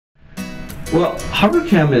Well,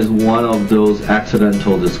 HoverCam is one of those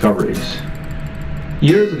accidental discoveries.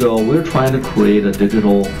 Years ago, we were trying to create a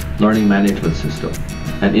digital learning management system.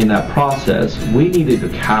 And in that process, we needed to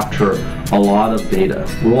capture a lot of data.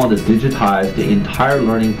 We wanted to digitize the entire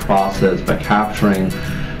learning process by capturing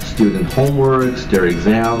student homeworks, their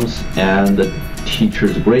exams, and the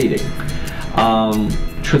teacher's grading.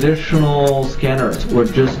 Traditional scanners were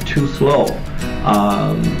just too slow,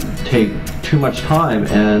 take too much time,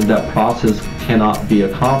 and that process cannot be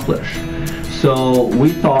accomplished. So we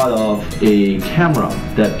thought of a camera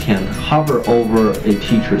that can hover over a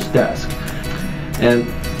teacher's desk. And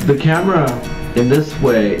the camera in this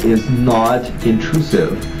way is not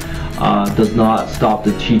intrusive, does not stop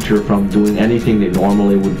the teacher from doing anything they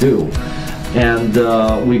normally would do. And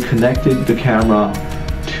we connected the camera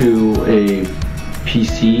to a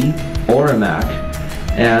PC or a Mac,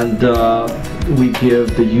 and we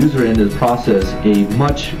give the user in this process a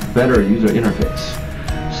much better user interface.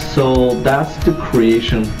 So that's the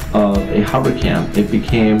creation of a HoverCam. It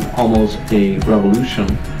became almost a revolution,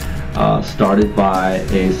 started by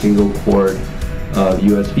a single cord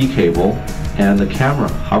USB cable and the camera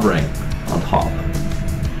hovering on top.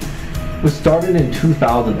 We started in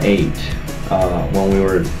 2008 when we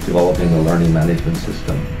were developing a learning management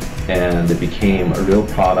system, and it became a real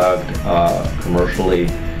product commercially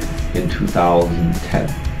in 2010.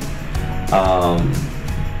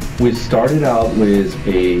 We started out with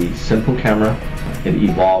a simple camera. It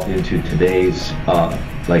evolved into today's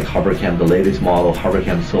like HoverCam, the latest model,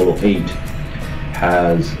 HoverCam Solo 8,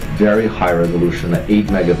 has very high resolution at 8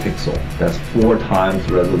 megapixel. That's 4 times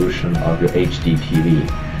the resolution of your HD TV,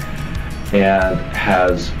 and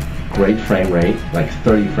has great frame rate, like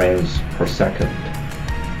 30 frames per second,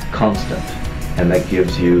 constant, and that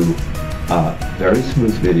gives you very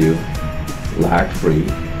smooth video, lag-free.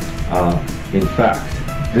 In fact,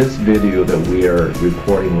 this video that we are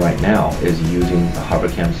recording right now is using the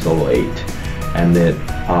HoverCam Solo 8, and that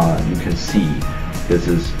you can see this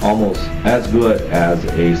is almost as good as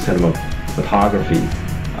a cinematography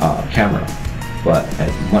camera, but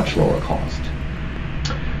at much lower cost.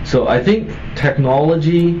 So I think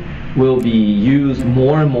technology will be used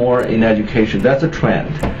more and more in education. That's a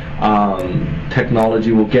trend.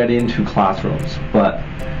 Technology will get into classrooms, but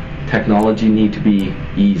technology needs to be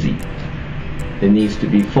easy. It needs to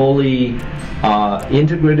be fully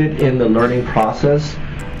integrated in the learning process,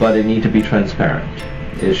 but it needs to be transparent.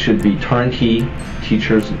 It should be turnkey.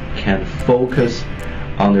 Teachers can focus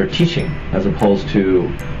on their teaching as opposed to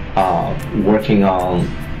working on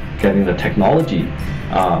getting the technology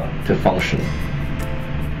to function.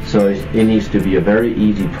 So it needs to be a very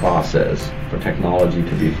easy process for technology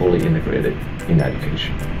to be fully integrated in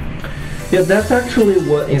education. Yeah, that's actually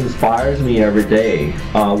what inspires me every day.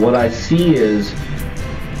 What I see is,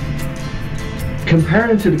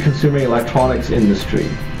 comparing to the consumer electronics industry,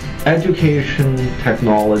 education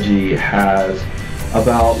technology has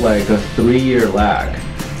about like a 3-year lag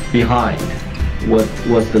behind what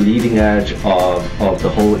was the leading edge of the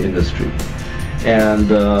whole industry. And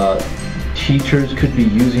teachers could be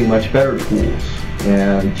using much better tools,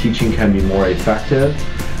 and teaching can be more effective,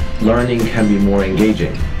 learning can be more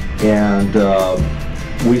engaging. And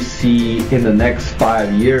we see in the next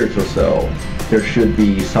 5 years or so, there should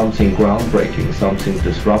be something groundbreaking, something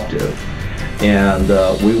disruptive. And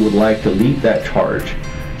we would like to lead that charge.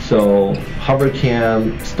 So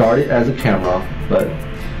HoverCam started as a camera, but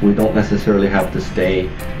we don't necessarily have to stay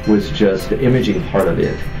with just the imaging part of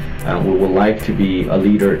it. We would like to be a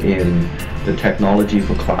leader in the technology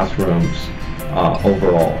for classrooms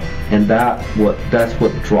overall. And that's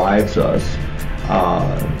what drives us.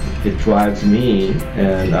 It drives me,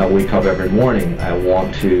 and I wake up every morning. I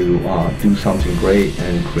want to do something great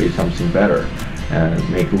and create something better and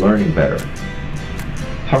make learning better.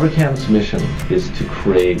 HoverCam's mission is to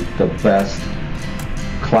create the best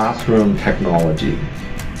classroom technology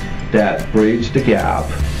that bridge the gap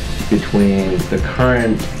between the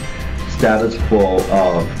current status quo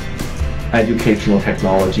of educational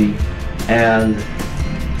technology and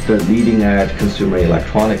the leading edge consumer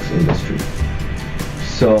electronics industry.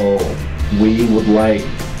 So we would like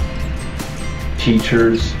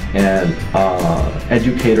teachers and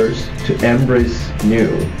educators to embrace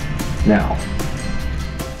new now.